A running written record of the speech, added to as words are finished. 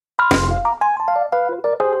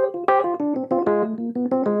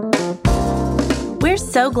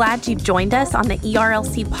so glad you've joined us on the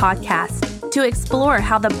ERLC podcast to explore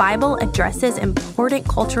how the Bible addresses important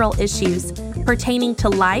cultural issues pertaining to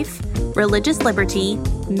life, religious liberty,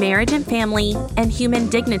 marriage and family, and human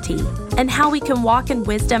dignity, and how we can walk in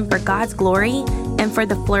wisdom for God's glory and for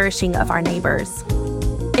the flourishing of our neighbors.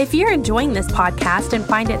 If you're enjoying this podcast and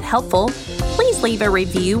find it helpful, please leave a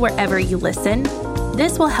review wherever you listen.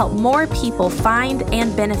 This will help more people find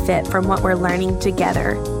and benefit from what we're learning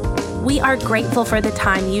together. We are grateful for the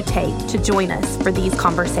time you take to join us for these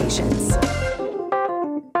conversations.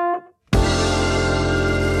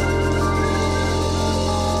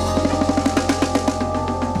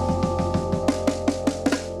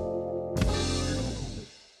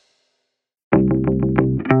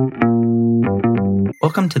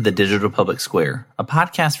 Welcome to the Digital Public Square, a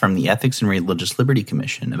podcast from the Ethics and Religious Liberty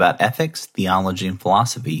Commission about ethics, theology, and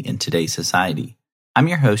philosophy in today's society. I'm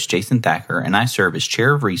your host, Jason Thacker, and I serve as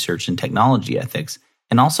Chair of Research and Technology Ethics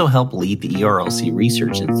and also help lead the ERLC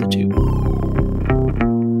Research Institute.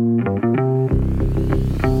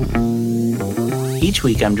 Each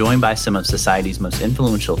week, I'm joined by some of society's most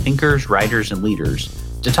influential thinkers, writers, and leaders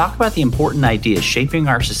to talk about the important ideas shaping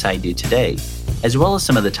our society today, as well as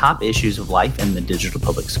some of the top issues of life in the digital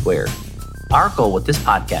public square. Our goal with this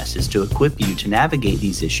podcast is to equip you to navigate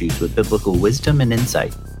these issues with biblical wisdom and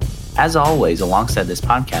insight. As always, alongside this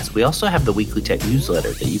podcast, we also have the weekly tech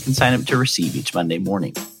newsletter that you can sign up to receive each Monday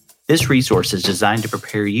morning. This resource is designed to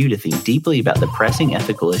prepare you to think deeply about the pressing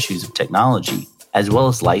ethical issues of technology, as well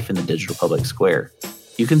as life in the digital public square.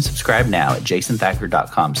 You can subscribe now at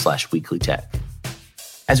jasonthacker.com/weeklytech.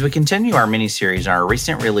 As we continue our mini-series on our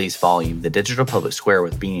recent release volume, The Digital Public Square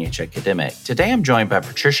with B&H Academic, today I'm joined by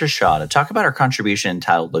Patricia Shaw to talk about our contribution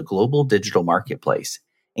entitled The Global Digital Marketplace,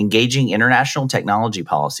 Engaging International Technology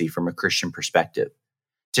Policy from a Christian Perspective.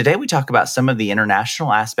 Today we talk about some of the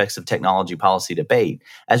international aspects of technology policy debate,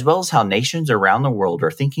 as well as how nations around the world are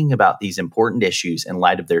thinking about these important issues in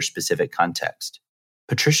light of their specific context.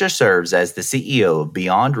 Patricia serves as the CEO of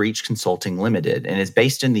Beyond Reach Consulting Limited and is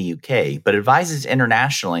based in the UK, but advises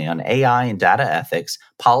internationally on AI and data ethics,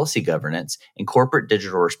 policy governance, and corporate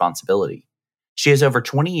digital responsibility. She has over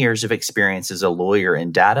 20 years of experience as a lawyer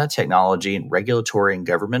in data, technology, and regulatory and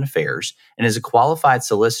government affairs, and is a qualified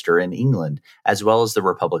solicitor in England as well as the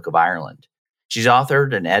Republic of Ireland. She's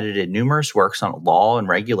authored and edited numerous works on law and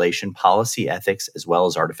regulation, policy ethics, as well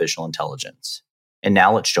as artificial intelligence. And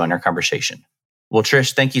now let's join our conversation. Well,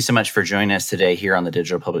 Trish, thank you so much for joining us today here on the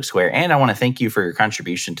Digital Public Square. And I want to thank you for your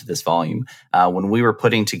contribution to this volume. When we were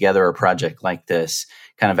putting together a project like this,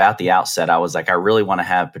 kind of at the outset, I was like, I really want to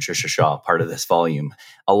have Patricia Shaw part of this volume.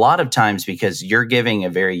 A lot of times because you're giving a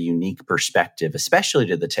very unique perspective, especially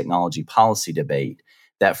to the technology policy debate,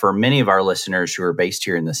 that for many of our listeners who are based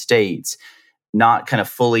here in the States, not kind of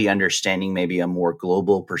fully understanding maybe a more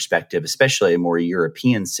global perspective, especially a more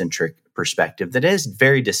European-centric perspective that is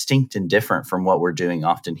very distinct and different from what we're doing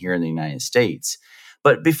often here in the United States.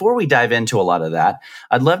 But before we dive into a lot of that,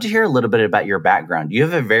 I'd love to hear a little bit about your background. You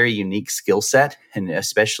have a very unique skill set and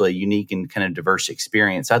especially unique and kind of diverse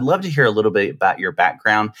experience. I'd love to hear a little bit about your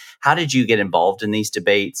background. How did you get involved in these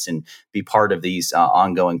debates and be part of these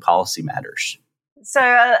ongoing policy matters? So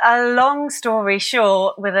a long story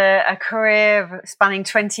short, with a career spanning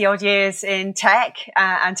 20 odd years in tech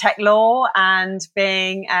and tech law and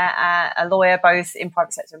being a lawyer, both in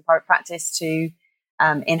private sector and private practice to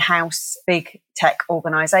in-house big tech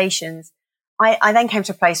organizations, I then came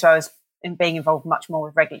to a place where I was being involved much more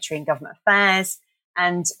with regulatory and government affairs.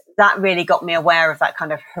 And that really got me aware of that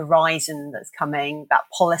kind of horizon that's coming, that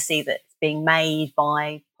policy that's being made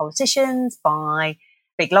by politicians, by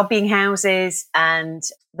big lobbying houses. And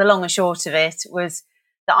the long and short of it was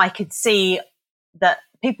that I could see that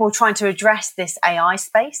people were trying to address this AI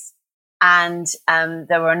space. And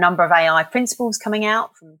there were a number of AI principles coming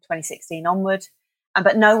out from 2016 onward,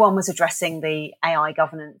 but no one was addressing the AI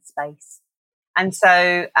governance space. And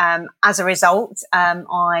so as a result,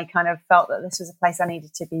 I kind of felt that this was a place I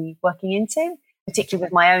needed to be working into, particularly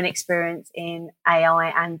with my own experience in AI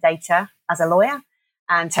and data as a lawyer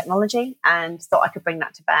and technology, and thought I could bring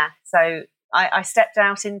that to bear. So I stepped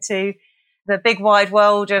out into the big wide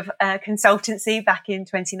world of consultancy back in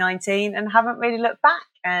 2019 and haven't really looked back.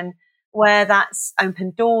 And where that's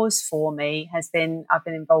opened doors for me has been, I've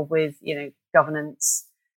been involved with, governance,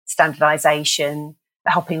 standardization,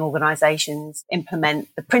 helping organizations implement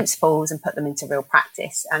the principles and put them into real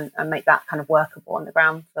practice and make that kind of workable on the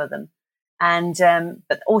ground for them. And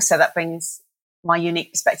but also that brings my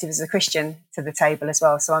unique perspective as a Christian to the table as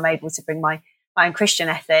well. So I'm able to bring my own Christian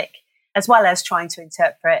ethic, as well as trying to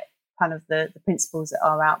interpret kind of the principles that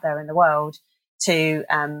are out there in the world to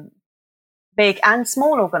big and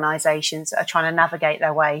small organizations that are trying to navigate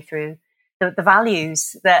their way through the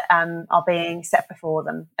values that are being set before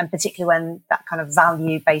them, and particularly when that kind of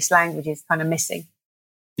value-based language is kind of missing.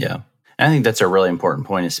 Yeah. And I think that's a really important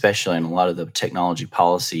point, especially in a lot of the technology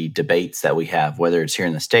policy debates that we have, whether it's here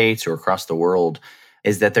in the States or across the world,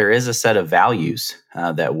 is that there is a set of values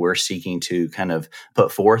that we're seeking to kind of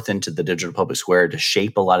put forth into the digital public square to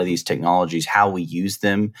shape a lot of these technologies, how we use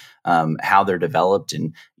them, how they're developed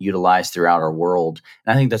and utilized throughout our world.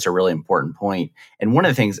 And I think that's a really important point. And one of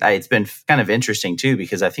the things, it's been kind of interesting too,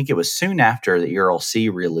 because I think it was soon after the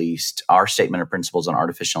ERLC released our statement of principles on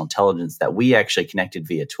artificial intelligence that we actually connected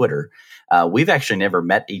via Twitter. We've actually never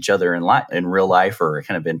met each other in real life or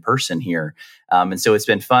kind of in person here. And so it's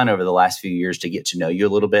been fun over the last few years to get to know you a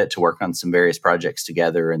little bit, to work on some various projects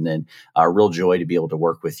together, and then a real joy to be able to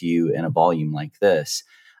work with you in a volume like this.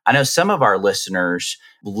 I know some of our listeners,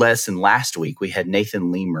 last week, we had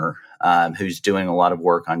Nathan Lemur, who's doing a lot of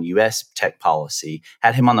work on U.S. tech policy,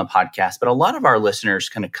 had him on the podcast. But a lot of our listeners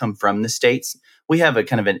kind of come from the States. We have a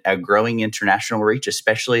kind of a growing international reach,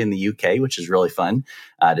 especially in the UK, which is really fun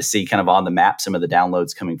to see kind of on the map some of the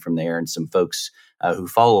downloads coming from there and some folks who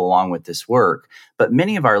follow along with this work. But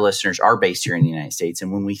many of our listeners are based here in the United States.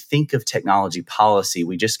 And when we think of technology policy,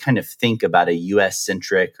 we just kind of think about a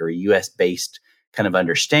US-centric or a US-based kind of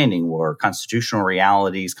understanding or constitutional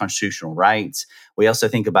realities, constitutional rights. We also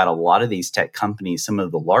think about a lot of these tech companies, some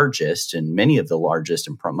of the largest and many of the largest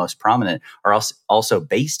and most prominent are also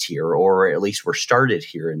based here, or at least were started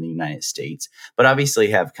here in the United States, but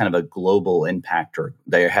obviously have kind of a global impact, or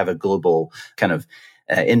they have a global kind of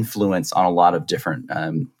influence on a lot of different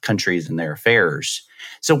countries and their affairs.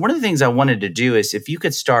 So one of the things I wanted to do is if you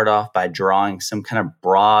could start off by drawing some kind of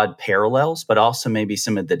broad parallels, but also maybe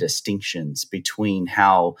some of the distinctions between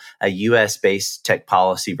how a US-based tech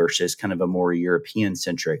policy versus kind of a more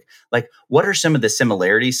European-centric, like what are some of the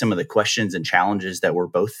similarities, some of the questions and challenges that we're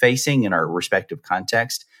both facing in our respective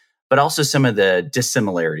context, but also some of the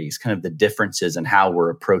dissimilarities, kind of the differences in how we're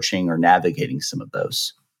approaching or navigating some of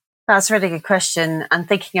those? That's a really good question. And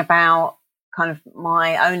thinking about kind of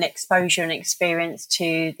my own exposure and experience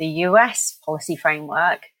to the US policy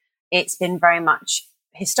framework, it's been very much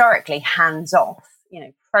historically hands-off,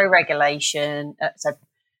 pro-regulation, so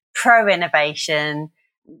pro-innovation,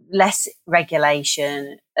 less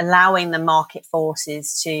regulation, allowing the market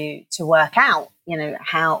forces to work out,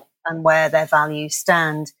 how and where their values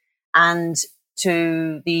stand, and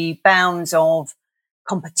to the bounds of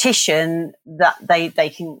competition that they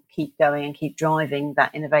can keep going and keep driving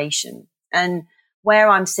that innovation. And where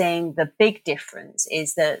I'm seeing the big difference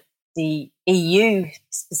is that the EU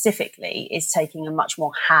specifically is taking a much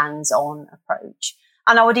more hands-on approach.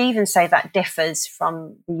 And I would even say that differs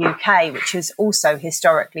from the UK, which has also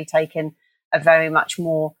historically taken a very much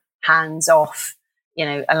more hands-off,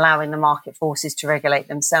 allowing the market forces to regulate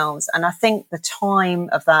themselves. And I think the time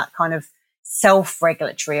of that kind of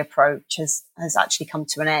self-regulatory approach has actually come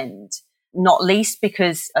to an end, not least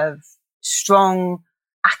because of strong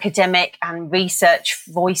academic and research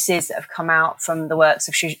voices that have come out from the works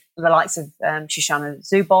of the likes of Shoshana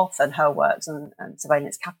Zuboff and her works on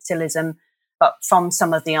surveillance capitalism, but from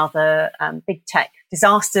some of the other big tech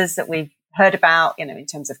disasters that we've heard about, in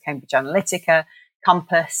terms of Cambridge Analytica,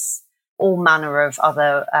 Compass, all manner of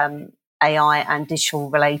other AI and digital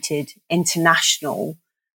related international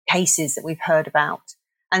cases that we've heard about.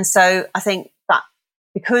 And so I think that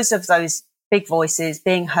because of those big voices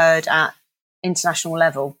being heard at international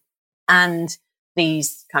level and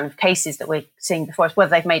these kind of cases that we're seeing before us, whether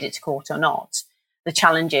they've made it to court or not, the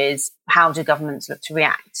challenge is how do governments look to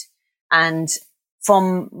react? And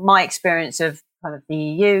from my experience of kind of the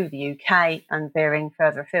EU, the UK, and veering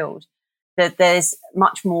further afield, that there's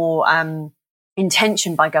much more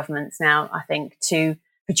intention by governments now, I think, to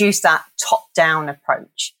produce that top-down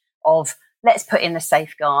approach of let's put in the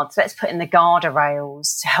safeguards, let's put in the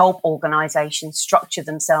guardrails to help organisations structure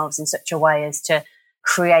themselves in such a way as to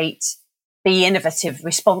be innovative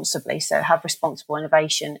responsibly, so have responsible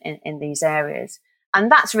innovation in these areas.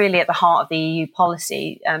 And that's really at the heart of the EU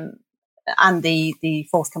policy and the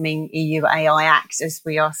forthcoming EU AI Act, as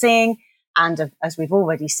we are seeing, and as we've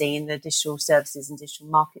already seen, the Digital Services and Digital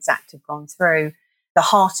Markets Act have gone through. The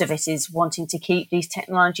heart of it is wanting to keep these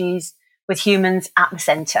technologies with humans at the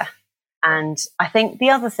centre. And I think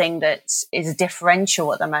the other thing that is a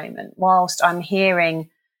differential at the moment, whilst I'm hearing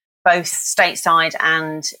both stateside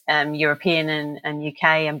and European and UK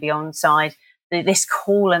and beyond side, this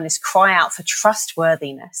call and this cry out for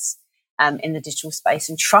trustworthiness in the digital space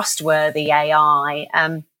and trustworthy AI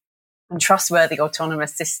and trustworthy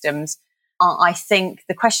autonomous systems, I think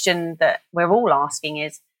the question that we're all asking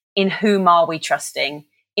is, in whom are we trusting,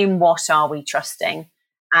 in what are we trusting.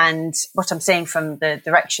 And what I'm seeing from the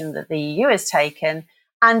direction that the EU has taken,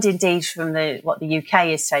 and indeed from what the UK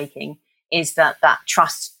is taking, is that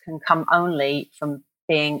trust can come only from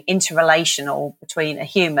being interrelational between a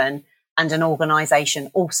human and an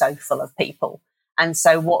organisation also full of people. And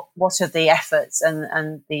so what are the efforts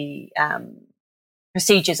and the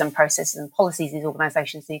procedures and processes and policies these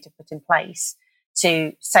organisations need to put in place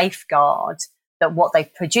to safeguard that what they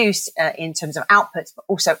produce in terms of outputs, but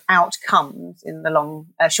also outcomes in the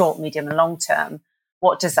short, medium and long term,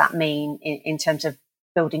 what does that mean in terms of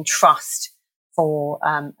building trust for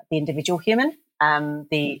the individual human,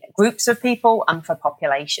 the groups of people and for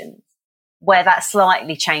populations? Where that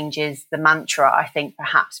slightly changes the mantra, I think,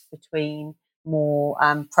 perhaps between more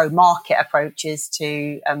pro-market approaches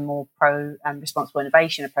to more pro-responsible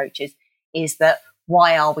innovation approaches, is that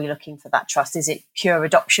why are we looking for that trust? Is it pure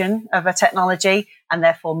adoption of a technology and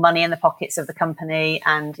therefore money in the pockets of the company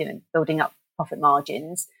and building up profit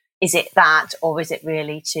margins? Is it that, or is it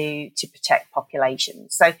really to protect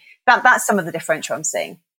populations? So that's some of the differential I'm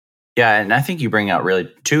seeing. Yeah, and I think you bring out really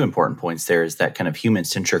two important points there, is that kind of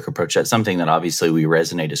human-centric approach. That's something that obviously we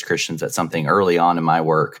resonate as Christians. That's something early on in my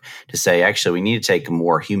work to say, actually, we need to take a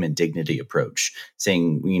more human dignity approach,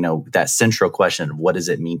 saying, that central question of what does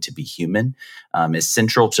it mean to be human is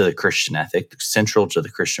central to the Christian ethic, central to the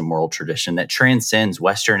Christian moral tradition that transcends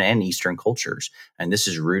Western and Eastern cultures. And this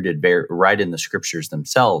is rooted right in the scriptures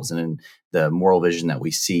themselves and in the moral vision that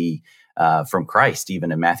we see from Christ,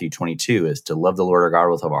 even in Matthew 22, is to love the Lord our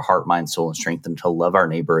God with all our heart, mind, soul, and strength, and to love our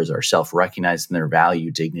neighbor as ourselves, recognizing their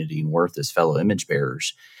value, dignity, and worth as fellow image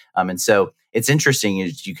bearers. And so it's interesting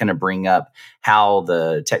as you kind of bring up how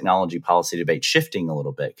the technology policy debate's shifting a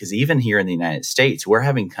little bit, because even here in the United States, we're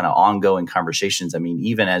having kind of ongoing conversations. I mean,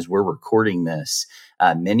 even as we're recording this,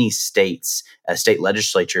 many states, state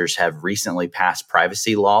legislatures have recently passed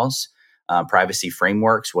privacy laws, privacy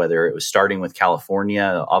frameworks, whether it was starting with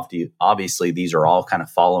California. Obviously, these are all kind of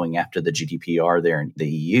following after the GDPR there in the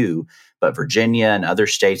EU, but Virginia and other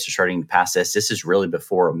states are starting to pass this. This is really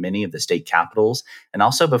before many of the state capitals and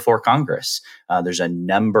also before Congress. There's a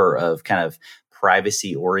number of kind of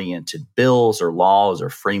privacy-oriented bills or laws or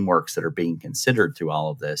frameworks that are being considered through all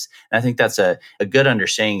of this. And I think that's a good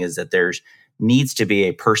understanding, is that there's needs to be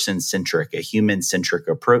a person-centric, a human-centric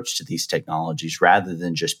approach to these technologies rather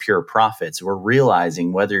than just pure profits. We're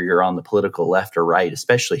realizing, whether you're on the political left or right,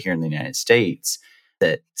 especially here in the United States,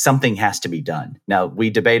 that something has to be done. Now,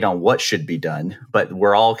 we debate on what should be done, but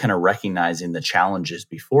we're all kind of recognizing the challenges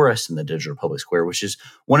before us in the digital public square, which is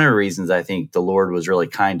one of the reasons I think the Lord was really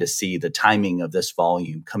kind to see the timing of this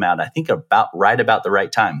volume come out, I think about the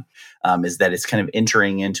right time, is that it's kind of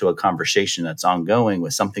entering into a conversation that's ongoing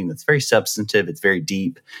with something that's very substantive, it's very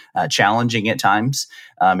deep, challenging at times,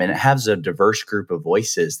 and it has a diverse group of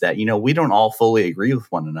voices that, we don't all fully agree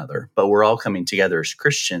with one another, but we're all coming together as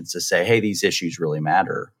Christians to say, hey, these issues really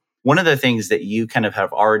matter. One of the things that you kind of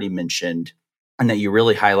have already mentioned and that you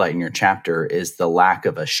really highlight in your chapter is the lack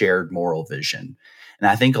of a shared moral vision. And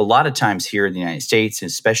I think a lot of times here in the United States, and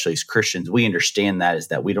especially as Christians, we understand that is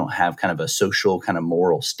that we don't have kind of a social kind of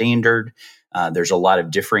moral standard. There's a lot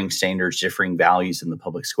of differing standards, differing values in the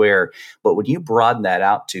public square. But when you broaden that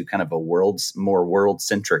out to kind of a more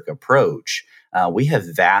world-centric approach, we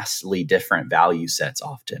have vastly different value sets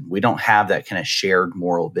often. We don't have that kind of shared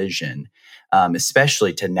moral vision,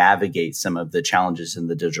 especially to navigate some of the challenges in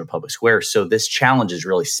the digital public square. So this challenge is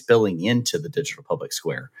really spilling into the digital public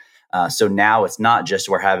square. So now it's not just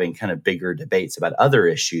we're having kind of bigger debates about other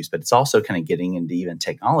issues, but it's also kind of getting into even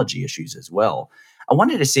technology issues as well. I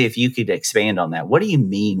wanted to see if you could expand on that. What do you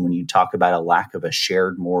mean when you talk about a lack of a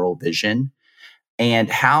shared moral vision? And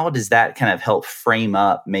how does that kind of help frame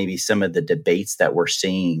up maybe some of the debates that we're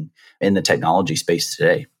seeing in the technology space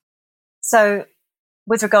today? So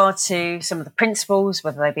with regard to some of the principles,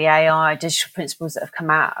 whether they be AI, digital principles that have come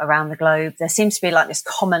out around the globe, there seems to be like this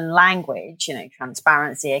common language,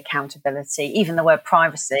 transparency, accountability, even the word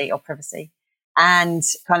privacy or privacy, and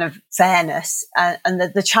kind of fairness. And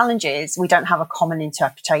the challenge is we don't have a common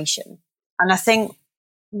interpretation. And I think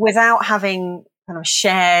without having kind of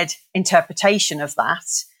shared interpretation of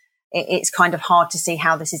that, it's kind of hard to see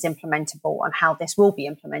how this is implementable and how this will be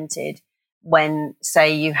implemented when,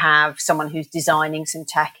 say, you have someone who's designing some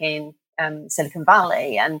tech in Silicon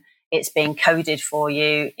Valley and it's being coded for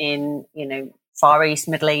you in, Far East,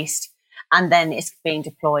 Middle East, and then it's being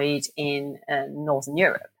deployed in Northern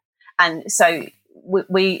Europe. And so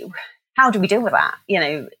we how do we deal with that?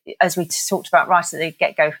 As we talked about right at the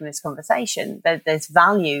get-go from this conversation, there's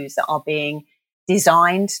values that are being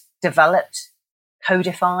designed, developed,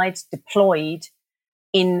 codified, deployed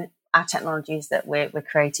in our technologies that we're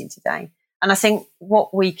creating today. And I think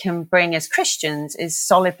what we can bring as Christians is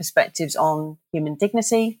solid perspectives on human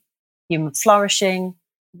dignity, human flourishing,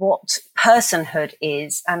 what personhood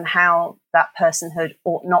is, and how that personhood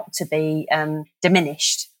ought not to be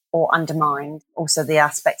diminished or undermined. Also the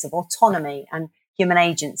aspects of autonomy and human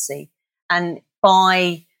agency. And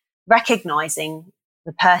by recognizing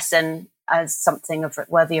the person as something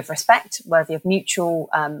worthy of respect, worthy of mutual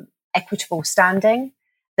equitable standing,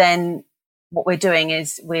 then what we're doing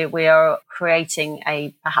is we are creating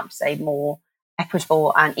perhaps a more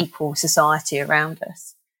equitable and equal society around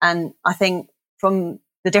us. And I think from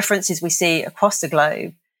the differences we see across the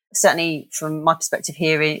globe, certainly from my perspective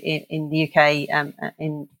here in the UK,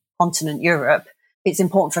 in continent Europe, it's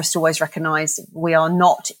important for us to always recognise we are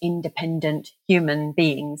not independent human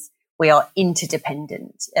beings. We are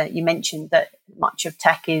interdependent. You mentioned that much of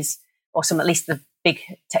tech is, or some at least the big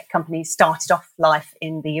tech companies started off life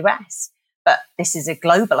in the US, but this is a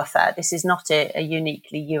global affair. This is not a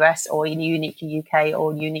uniquely US or a uniquely UK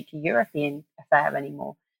or uniquely European affair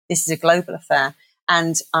anymore. This is a global affair.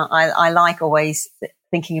 And I like always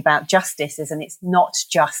thinking about justice as, and it's not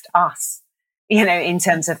just us, in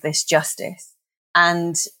terms of this justice.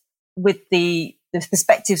 And with the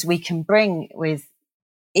perspectives we can bring with,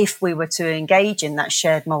 if we were to engage in that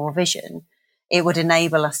shared moral vision, it would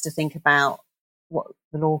enable us to think about what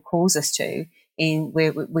the law calls us to.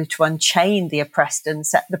 We're to unchain the oppressed and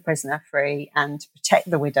set the prisoner free and protect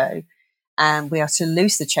the widow. And we are to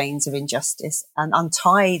loose the chains of injustice and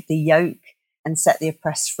untie the yoke and set the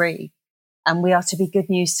oppressed free. And we are to be good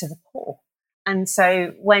news to the poor. And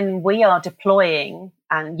so when we are deploying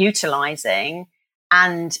and utilizing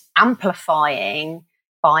and amplifying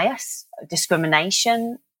bias,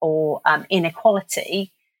 discrimination, or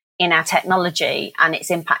inequality in our technology, and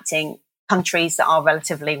it's impacting countries that are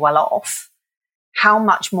relatively well off, how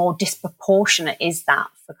much more disproportionate is that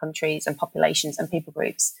for countries and populations and people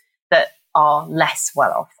groups that are less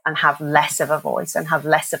well off and have less of a voice and have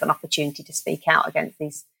less of an opportunity to speak out against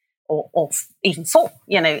these, or even for,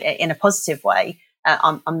 in a positive way.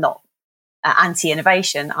 I'm not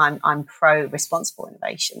anti-innovation. I'm pro-responsible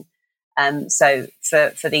innovation. So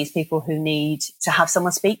for these people who need to have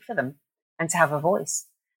someone speak for them and to have a voice,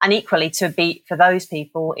 and equally to be for those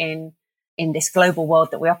people in this global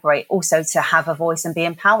world that we operate, also to have a voice and be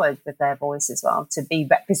empowered with their voice as well, to be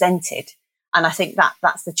represented. And I think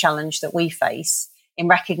that's the challenge that we face in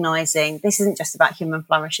recognizing this isn't just about human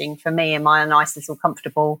flourishing for me in my nice little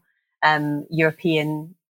comfortable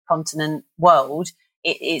European continent world.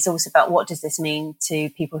 It's also about what does this mean to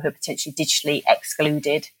people who are potentially digitally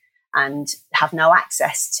excluded and have no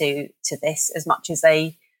access to this, as much as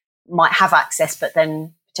they might have access, but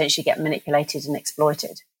then potentially get manipulated and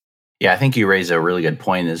exploited. Yeah, I think you raise a really good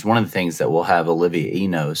point. Is one of the things that we'll have Olivia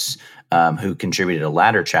Enos, who contributed a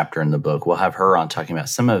latter chapter in the book, we'll have her on talking about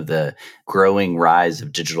some of the growing rise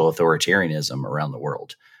of digital authoritarianism around the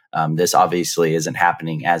world. This obviously isn't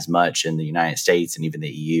happening as much in the United States and even the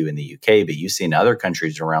EU and the UK, but you see in other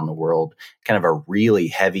countries around the world kind of a really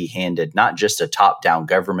heavy-handed, not just a top-down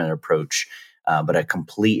government approach, but a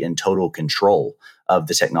complete and total control of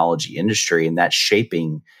the technology industry, and that's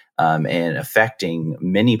shaping and affecting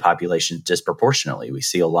many populations disproportionately. We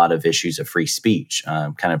see a lot of issues of free speech,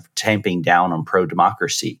 kind of tamping down on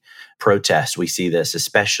pro-democracy protest. We see this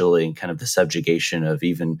especially in kind of the subjugation of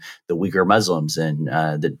even the Uyghur Muslims and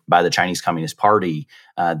by the Chinese Communist Party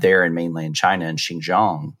there in mainland China and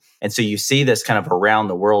Xinjiang. And so you see this kind of around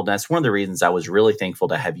the world. And that's one of the reasons I was really thankful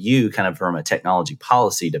to have you kind of from a technology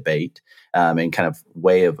policy debate and kind of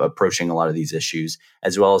way of approaching a lot of these issues,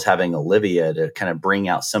 as well as having Olivia to kind of bring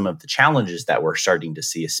out some of the challenges that we're starting to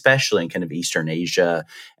see, especially in kind of Eastern Asia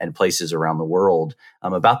and places around the world,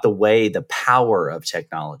 about the way the power of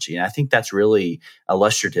technology. And I think that's really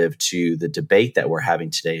illustrative to the debate that we're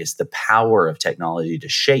having today, is the power of technology to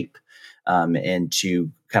shape and to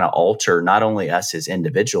kind of alter not only us as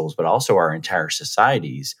individuals, but also our entire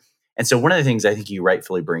societies. And so one of the things I think you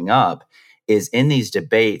rightfully bring up is in these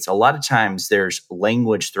debates, a lot of times there's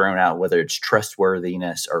language thrown out, whether it's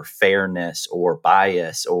trustworthiness or fairness or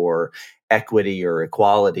bias or equity or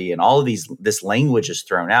equality, and all of this language is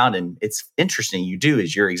thrown out. And it's interesting,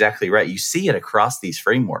 you're exactly right. You see it across these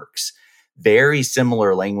frameworks, very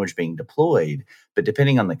similar language being deployed, but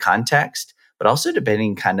depending on the context, but also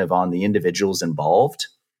depending kind of on the individuals involved,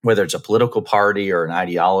 whether it's a political party or an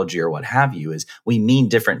ideology or what have you, is we mean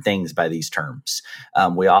different things by these terms.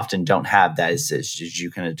 We often don't have that, as you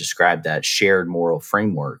kind of described, that shared moral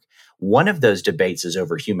framework. One of those debates is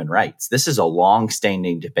over human rights. This is a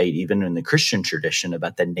long-standing debate, even in the Christian tradition,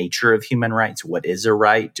 about the nature of human rights. What is a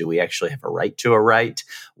right? Do we actually have a right to a right?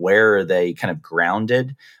 Where are they kind of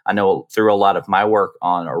grounded? I know through a lot of my work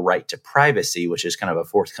on a right to privacy, which is kind of a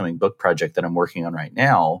forthcoming book project that I'm working on right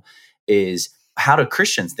now, is how do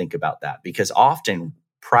Christians think about that? Because often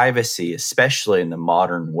privacy, especially in the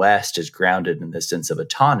modern West, is grounded in the sense of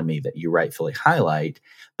autonomy that you rightfully highlight.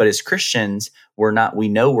 But as Christians, we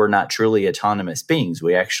know we're not truly autonomous beings.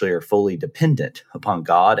 We actually are fully dependent upon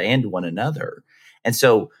God and one another. And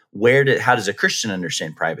so how does a Christian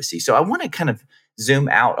understand privacy? So I want to kind of zoom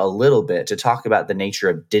out a little bit to talk about the nature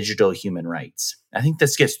of digital human rights. I think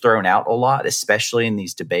this gets thrown out a lot, especially in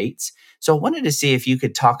these debates. So I wanted to see if you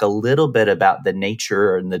could talk a little bit about the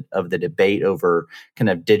nature of the debate over kind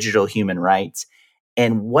of digital human rights.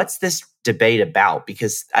 And what's this debate about?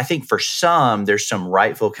 Because I think for some, there's some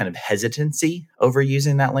rightful kind of hesitancy over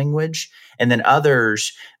using that language. And then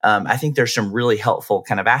others, I think there's some really helpful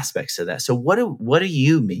kind of aspects to that. So what do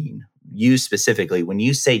you mean, you specifically, when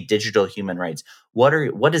you say digital human rights? What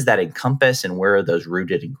does that encompass, and where are those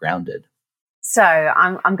rooted and grounded? So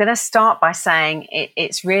I'm going to start by saying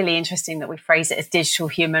it's really interesting that we phrase it as digital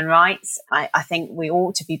human rights. I think we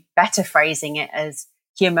ought to be better phrasing it as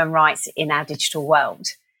human rights in our digital world,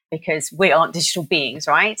 because we aren't digital beings,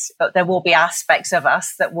 right? But there will be aspects of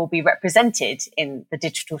us that will be represented in the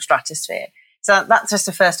digital stratosphere. So that's just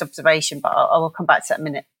a first observation, but I will come back to that in a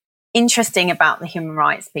minute. Interesting about the human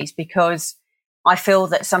rights piece, because I feel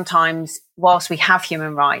that sometimes whilst we have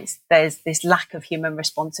human rights, there's this lack of human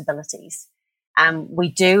responsibilities. And we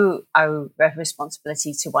do owe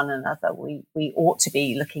responsibility to one another. We ought to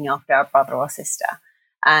be looking after our brother or sister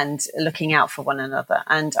and looking out for one another.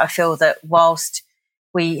 And I feel that whilst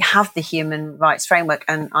we have the human rights framework,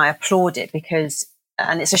 and I applaud it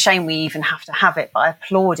and it's a shame we even have to have it, but I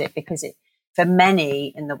applaud it because for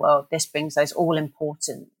many in the world, this brings those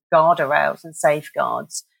all-important guardrails and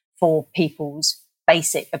safeguards for people's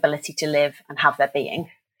basic ability to live and have their being.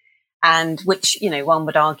 And which, one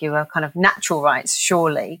would argue are kind of natural rights,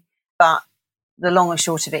 surely. But the long and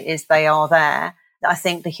short of it is they are there. I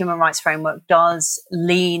think the human rights framework does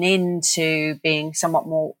lean into being somewhat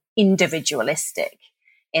more individualistic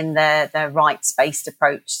in their rights-based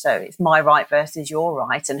approach. So it's my right versus your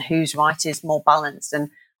right, and whose right is more balanced. And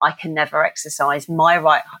I can never exercise my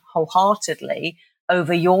right wholeheartedly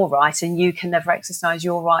over your right, and you can never exercise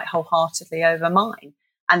your right wholeheartedly over mine.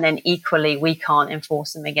 And then equally, we can't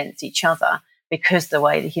enforce them against each other, because the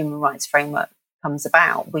way the human rights framework comes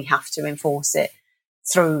about, we have to enforce it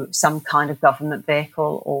through some kind of government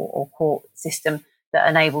vehicle or court system that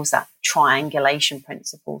enables that triangulation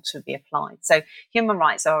principle to be applied. So human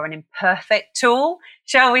rights are an imperfect tool,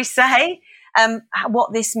 shall we say?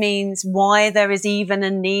 What this means, why there is even a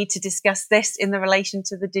need to discuss this in the relation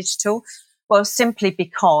to the digital, well, simply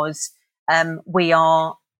because we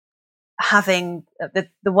are having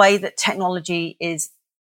the way that technology is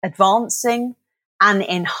advancing and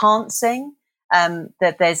enhancing,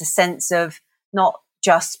 that there's a sense of not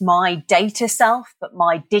just my data self, but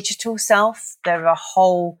my digital self. There are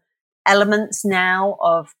whole elements now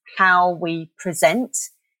of how we present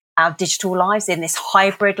our digital lives in this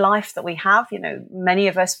hybrid life that we have. Many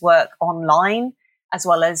of us work online as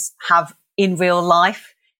well as have in real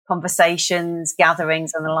life conversations,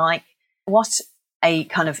 gatherings and the like. What a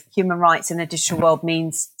kind of human rights in a digital world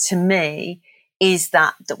means to me is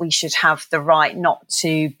that we should have the right not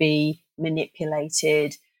to be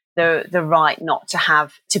manipulated, the right not to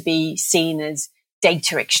have to be seen as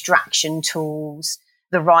data extraction tools,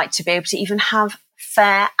 the right to be able to even have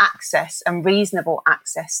fair access and reasonable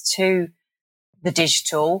access to the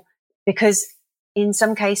digital, because in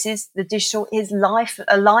some cases the digital is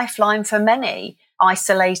a lifeline for many,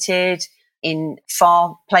 isolated in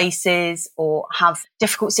far places or have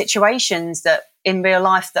difficult situations that in real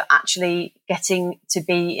life, that actually getting to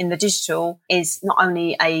be in the digital is not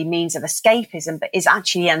only a means of escapism, but is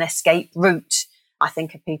actually an escape route. I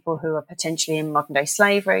think of people who are potentially in modern day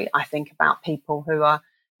slavery. I think about people who are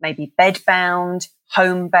maybe bedbound,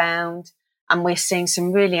 homebound, and we're seeing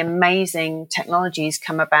some really amazing technologies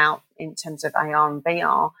come about in terms of AR and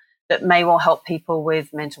VR that may well help people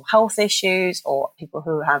with mental health issues or people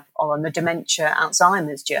who are on the dementia,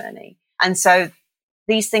 Alzheimer's journey. And so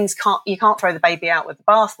these things you can't throw the baby out with the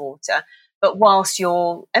bathwater, but whilst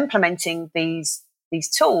you're implementing these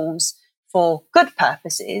tools for good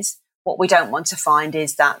purposes, what we don't want to find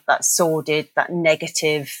is that sordid, that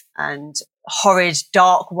negative and horrid,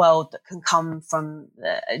 dark world that can come from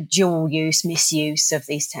dual use, misuse of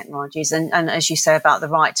these technologies. And as you say about the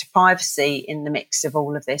right to privacy in the mix of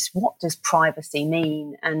all of this, what does privacy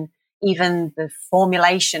mean? And even the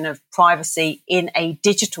formulation of privacy in a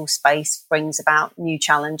digital space brings about new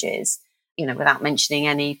challenges, without mentioning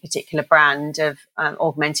any particular brand of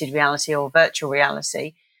augmented reality or virtual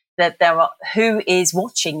reality, that who is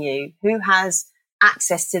watching you, who has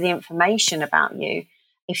access to the information about you.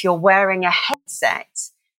 If you're wearing a headset,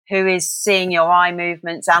 who is seeing your eye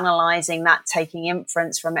movements, analyzing that, taking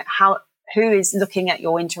inference from it, who is looking at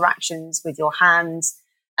your interactions with your hands,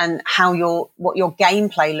 and what your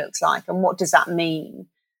gameplay looks like, and what does that mean,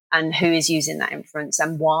 and who is using that inference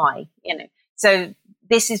and why, So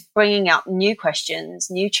this is bringing up new questions,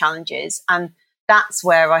 new challenges, and that's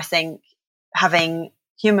where I think having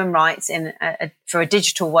human rights for a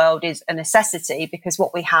digital world is a necessity, because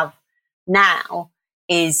what we have now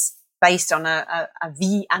is based on a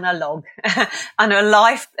V analog and a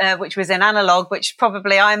life which was an analog, which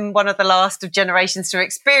probably I'm one of the last of generations to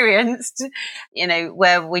experience,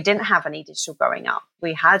 where we didn't have any digital growing up.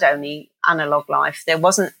 We had only analog life. There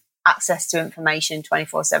wasn't access to information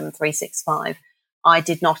 24/7, 365. I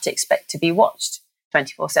did not expect to be watched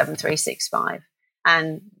 24/7, 365.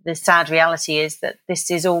 And the sad reality is that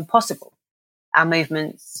this is all possible. Our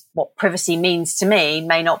movements, what privacy means to me,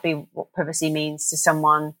 may not be what privacy means to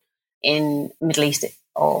someone in Middle East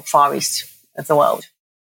or Far East of the world.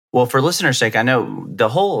 Well, for listeners' sake, I know the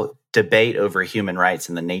whole debate over human rights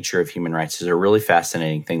and the nature of human rights is a really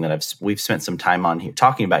fascinating thing that we've spent some time on here,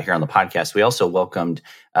 talking about here on the podcast. We also welcomed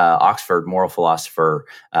Oxford moral philosopher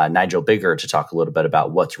Nigel Bigger to talk a little bit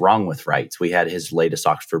about what's wrong with rights. We had his latest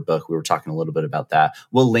Oxford book. We were talking a little bit about that.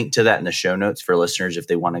 We'll link to that in the show notes for listeners if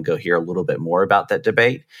they want to go hear a little bit more about that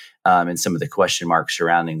debate and some of the question marks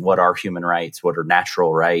surrounding what are human rights, what are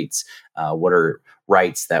natural rights, what are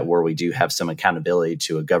rights that where we do have some accountability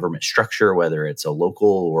to a government structure, whether it's a local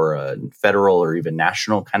or a federal or even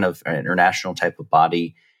national kind of international type of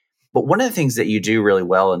body. But one of the things that you do really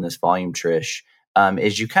well in this volume, Trish,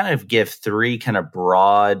 is you kind of give three kind of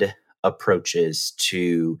broad approaches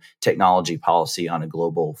to technology policy on a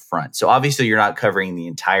global front. So obviously you're not covering the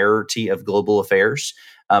entirety of global affairs,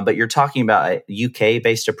 but you're talking about a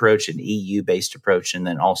UK-based approach, an EU-based approach, and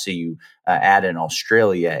then also you add in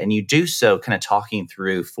Australia. And you do so kind of talking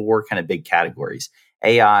through four kind of big categories: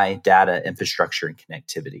 AI, data, infrastructure, and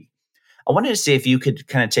connectivity. I wanted to see if you could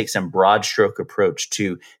kind of take some broad stroke approach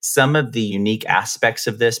to some of the unique aspects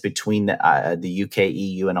of this between the UK,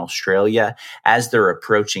 EU, and Australia as they're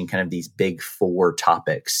approaching kind of these big four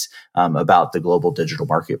topics about the global digital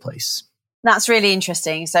marketplace. That's really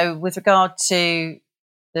interesting. So with regard to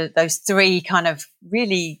those three kind of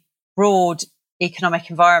really broad economic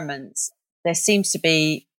environments, there seems to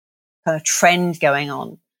be kind of trend going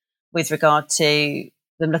on with regard to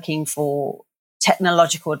them looking for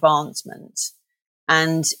technological advancement.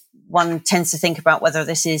 And one tends to think about whether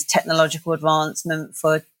this is technological advancement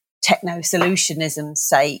for techno-solutionism's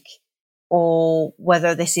sake, or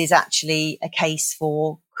whether this is actually a case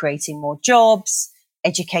for creating more jobs,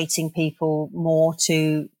 educating people more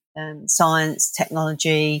to science,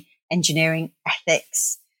 technology, engineering,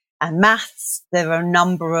 ethics, and maths. There are a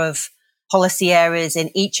number of policy areas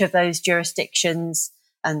in each of those jurisdictions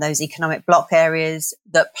and those economic bloc areas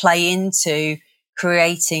that play into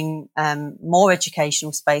creating more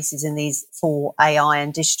educational spaces in these four: AI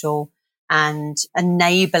and digital, and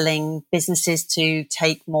enabling businesses to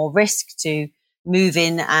take more risk, to move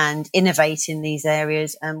in and innovate in these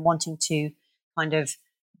areas, and wanting to kind of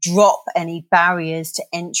drop any barriers to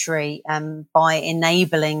entry by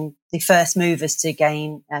enabling the first movers to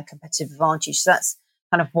gain a competitive advantage. So that's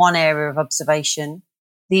kind of one area of observation.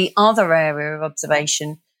 The other area of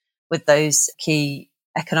observation with those key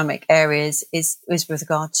economic areas is with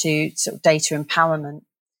regard to sort of data empowerment.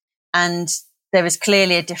 And there is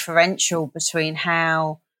clearly a differential between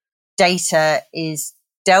how data is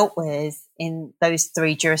dealt with in those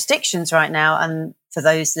three jurisdictions right now. And for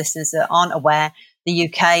those listeners that aren't aware,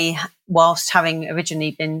 the UK, whilst having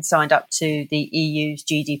originally been signed up to the EU's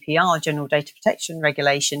GDPR, General Data Protection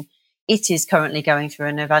Regulation, it is currently going through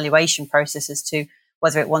an evaluation process as to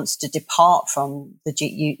whether it wants to depart from the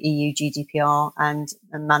EU GDPR and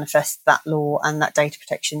manifest that law and that data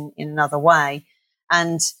protection in another way.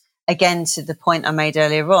 And again, to the point I made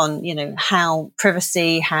earlier on, how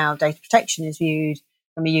privacy, how data protection is viewed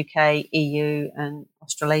from a UK, EU and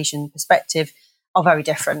Australasian perspective are very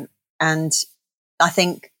different. And I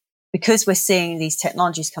think because we're seeing these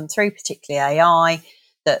technologies come through, particularly AI,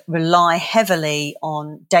 that rely heavily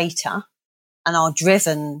on data and are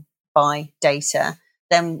driven by data,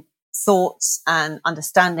 then thoughts and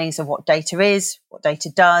understandings of what data is, what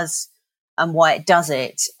data does, and why it does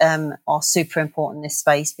it are super important in this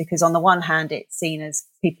space, because on the one hand, it's seen as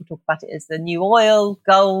people talk about it as the new oil,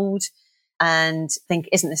 gold, and think,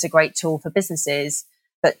 isn't this a great tool for businesses?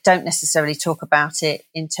 But don't necessarily talk about it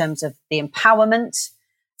in terms of the empowerment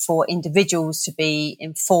for individuals to be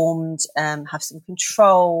informed, have some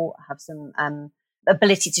control, have some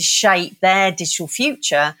ability to shape their digital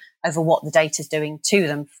future over what the data is doing to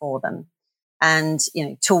them, for them. And,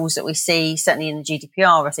 tools that we see certainly in the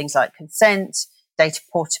GDPR are things like consent, data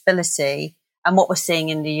portability. And what we're seeing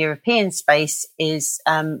in the European space is,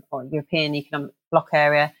 or European Economic Bloc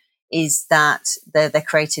area, is that they're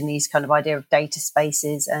creating these kind of idea of data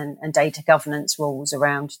spaces and data governance rules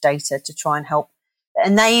around data to try and help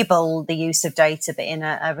enable the use of data, but in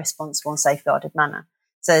a responsible and safeguarded manner.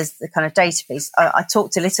 So there's the kind of data piece. I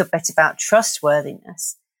talked a little bit about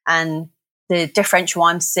trustworthiness, and the differential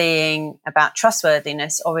I'm seeing about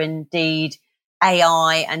trustworthiness, or indeed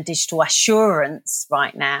AI and digital assurance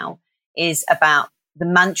right now, is about the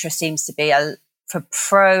mantra seems to be for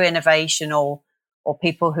pro-innovation or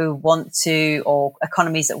people who want to, or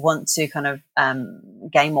economies that want to kind of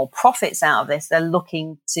gain more profits out of this. They're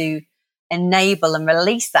looking to enable and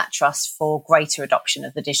release that trust for greater adoption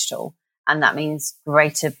of the digital. And that means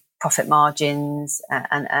greater profit margins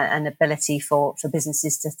and ability for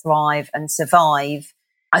businesses to thrive and survive.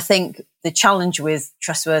 I think the challenge with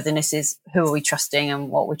trustworthiness is, who are we trusting and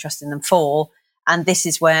what we're trusting them for? And this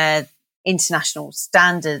is where international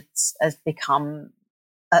standards has become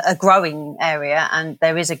a growing area, and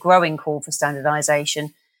there is a growing call for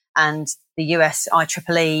standardization. And the US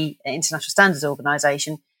IEEE, International Standards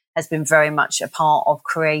Organization, has been very much a part of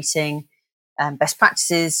creating best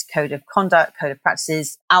practices, code of conduct, code of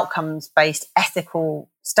practices, outcomes-based ethical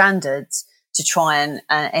standards to try and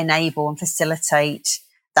enable and facilitate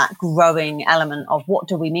that growing element of, what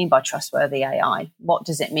do we mean by trustworthy AI? What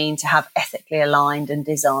does it mean to have ethically aligned and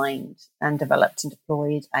designed and developed and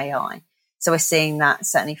deployed AI? So we're seeing that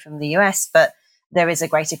certainly from the US, but there is a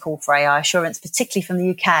greater call for AI assurance, particularly from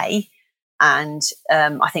the UK. And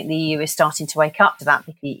I think the EU is starting to wake up to that,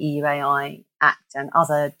 because the EU AI Act and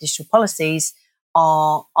other digital policies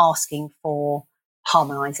are asking for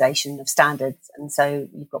harmonisation of standards. And so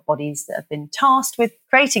you've got bodies that have been tasked with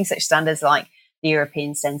creating such standards, like the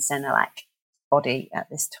European CEN-CENELEC body at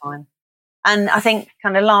this time. And I think,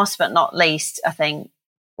 kind of last but not least, I think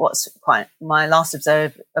what's quite my last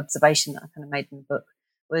observation that I kind of made in the book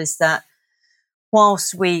was that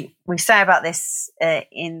whilst we say about this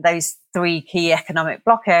in those three key economic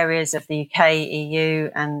bloc areas of the UK, EU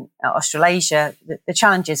and Australasia, the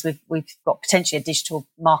challenge is we've got potentially a digital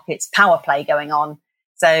markets power play going on.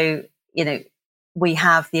 So, we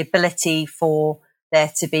have the ability for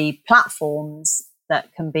there to be platforms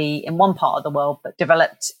that can be in one part of the world, but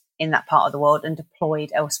developed in that part of the world and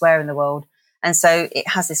deployed elsewhere in the world. And so it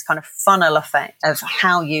has this kind of funnel effect of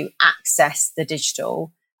how you access the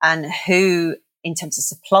digital, and who, in terms of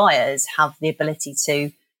suppliers, have the ability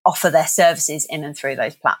to offer their services in and through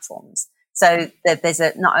those platforms. So there's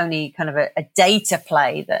not only kind of a data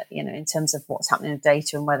play that, in terms of what's happening with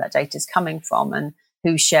data and where that data is coming from and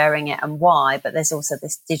who's sharing it and why, but there's also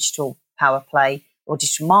this digital power play or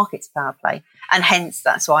digital markets power play. And hence,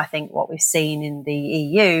 that's why I think what we've seen in the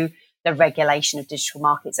EU, the regulation of digital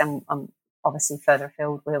markets, and obviously further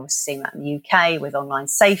afield, we're also seeing that in the UK with online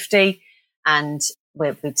safety, and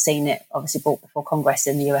we've seen it obviously brought before Congress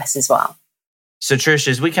in the US as well. So Trish,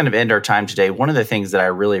 as we kind of end our time today, one of the things that I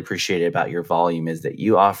really appreciated about your volume is that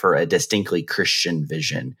you offer a distinctly Christian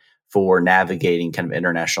vision for navigating kind of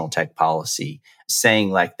international tech policy, saying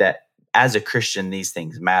like that as a Christian, these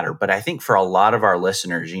things matter. But I think for a lot of our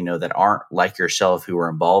listeners, that aren't like yourself, who are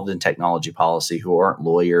involved in technology policy, who aren't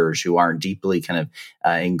lawyers, who aren't deeply kind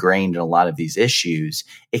of ingrained in a lot of these issues,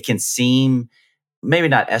 it can seem maybe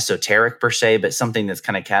not esoteric per se, but something that's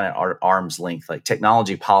kind of arm's length, like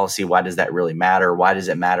technology policy. Why does that really matter? Why does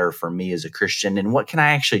it matter for me as a Christian? And what can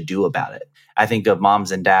I actually do about it? I think of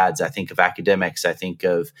moms and dads. I think of academics. I think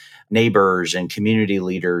of neighbors and community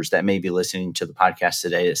leaders that may be listening to the podcast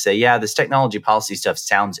today that say, yeah, this technology policy stuff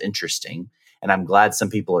sounds interesting, and I'm glad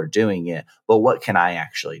some people are doing it, but what can I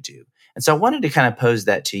actually do? And so I wanted to kind of pose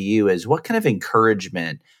that to you as, what kind of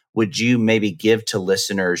encouragement would you maybe give to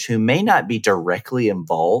listeners who may not be directly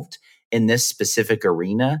involved in this specific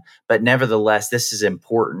arena, but nevertheless, this is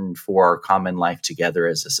important for our common life together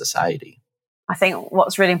as a society? I think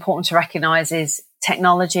what's really important to recognize is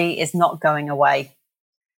technology is not going away.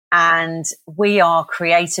 And we are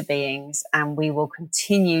creator beings, and we will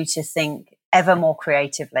continue to think ever more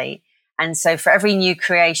creatively. And so for every new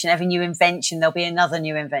creation, every new invention, there'll be another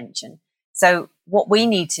new invention. So what we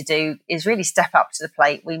need to do is really step up to the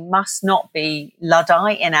plate. We must not be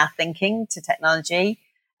Luddite in our thinking to technology.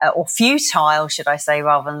 or futile, should I say,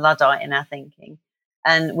 rather than Luddite in our thinking.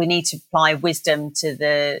 And we need to apply wisdom to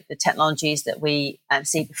the technologies that we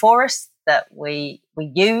see before us, that we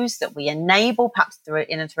use, that we enable, perhaps through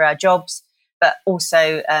our jobs, but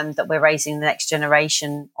also that we're raising the next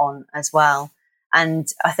generation on as well. And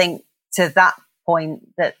I think to that point,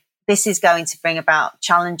 that this is going to bring about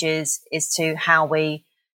challenges as to how we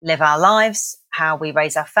live our lives, how we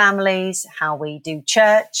raise our families, how we do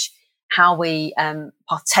church, how we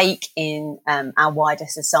partake in our wider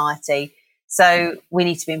society. So we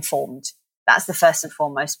need to be informed. That's the first and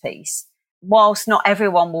foremost piece. Whilst not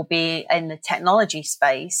everyone will be in the technology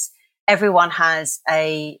space, everyone has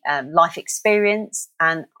a life experience,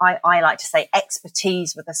 and I like to say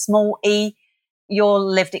expertise with a small e. Your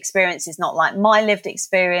lived experience is not like my lived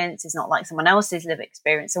experience, is not like someone else's lived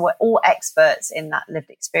experience. So we're all experts in that lived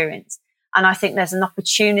experience. And I think there's an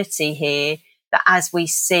opportunity here that as we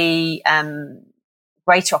see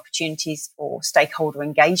greater opportunities for stakeholder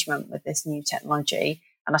engagement with this new technology,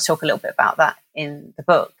 and I talk a little bit about that in the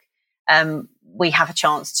book, we have a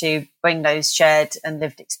chance to bring those shared and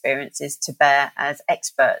lived experiences to bear as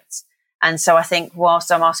experts. And so I think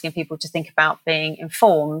whilst I'm asking people to think about being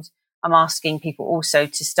informed, I'm asking people also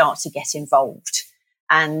to start to get involved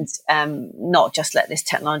and not just let this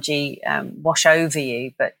technology wash over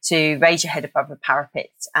you, but to raise your head above the parapet.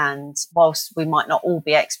 And whilst we might not all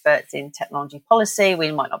be experts in technology policy,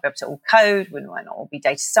 we might not be able to all code, we might not all be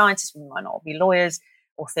data scientists, we might not all be lawyers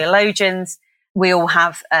or theologians, we all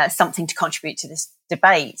have something to contribute to this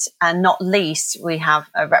debate. And not least, we have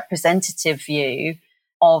a representative view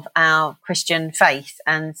of our Christian faith.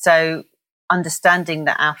 And so understanding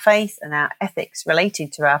that our faith and our ethics relating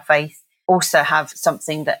to our faith also have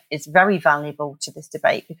something that is very valuable to this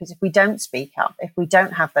debate, because if we don't speak up, if we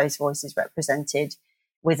don't have those voices represented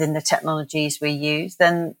within the technologies we use,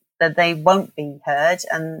 then they won't be heard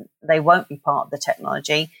and they won't be part of the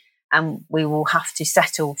technology. And we will have to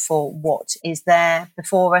settle for what is there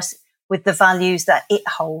before us with the values that it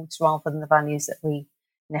holds rather than the values that we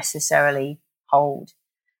necessarily hold.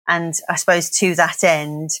 And I suppose to that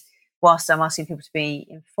end, whilst I'm asking people to be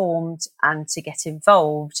informed and to get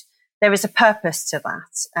involved, there is a purpose to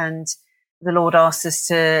that. And the Lord asks us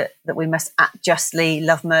that we must act justly,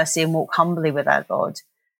 love mercy, and walk humbly with our God,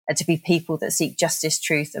 and to be people that seek justice,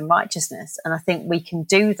 truth, and righteousness. And I think we can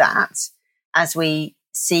do that as we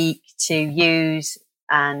seek to use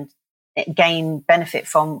and gain benefit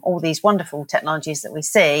from all these wonderful technologies that we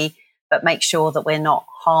see, but make sure that we're not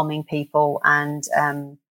harming people and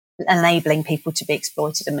enabling people to be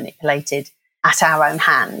exploited and manipulated at our own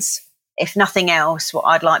hands. If nothing else, what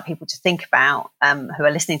I'd like people to think about who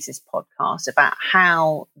are listening to this podcast, about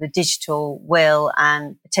how the digital will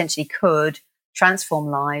and potentially could transform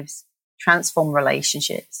lives, transform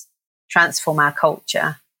relationships, transform our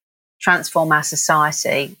culture, transform our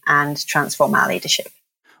society, and transform our leadership.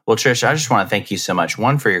 Well, Trish, I just want to thank you so much.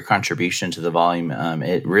 One, for your contribution to the volume.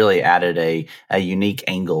 It really added a unique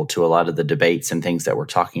angle to a lot of the debates and things that we're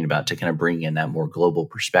talking about to kind of bring in that more global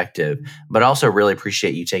perspective. But also really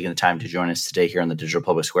appreciate you taking the time to join us today here on the Digital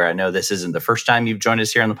Public Square. I know this isn't the first time you've joined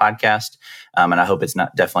us here on the podcast, and I hope it's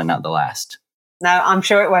definitely not the last. No, I'm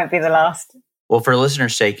sure it won't be the last. Well, for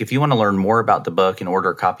listeners' sake, if you want to learn more about the book and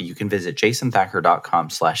order a copy, you can visit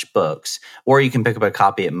jasonthacker.com/books, or you can pick up a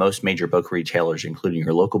copy at most major book retailers, including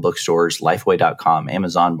your local bookstores, Lifeway.com,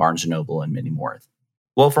 Amazon, Barnes & Noble, and many more.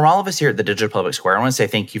 Well, from all of us here at the Digital Public Square, I want to say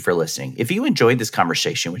thank you for listening. If you enjoyed this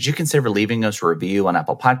conversation, would you consider leaving us a review on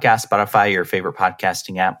Apple Podcasts, Spotify, or your favorite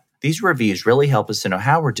podcasting app? These reviews really help us to know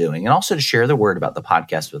how we're doing and also to share the word about the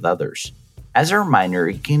podcast with others. As a reminder,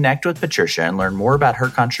 you can connect with Patricia and learn more about her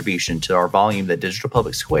contribution to our volume, The Digital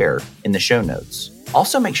Public Square, in the show notes.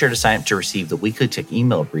 Also, make sure to sign up to receive the weekly Tick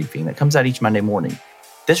email briefing that comes out each Monday morning.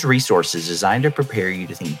 This resource is designed to prepare you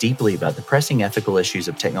to think deeply about the pressing ethical issues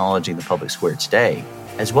of technology in the public square today,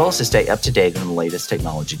 as well as to stay up to date on the latest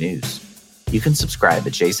technology news. You can subscribe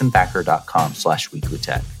at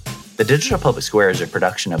jasonthacker.com/weeklytech. The Digital Public Square is a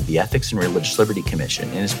production of the Ethics and Religious Liberty Commission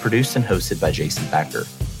and is produced and hosted by Jason Thacker.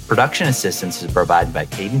 Production assistance is provided by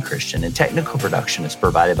Caden Christian, and technical production is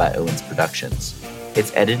provided by Owens Productions.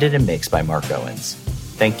 It's edited and mixed by Mark Owens.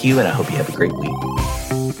 Thank you, and I hope you have a great week.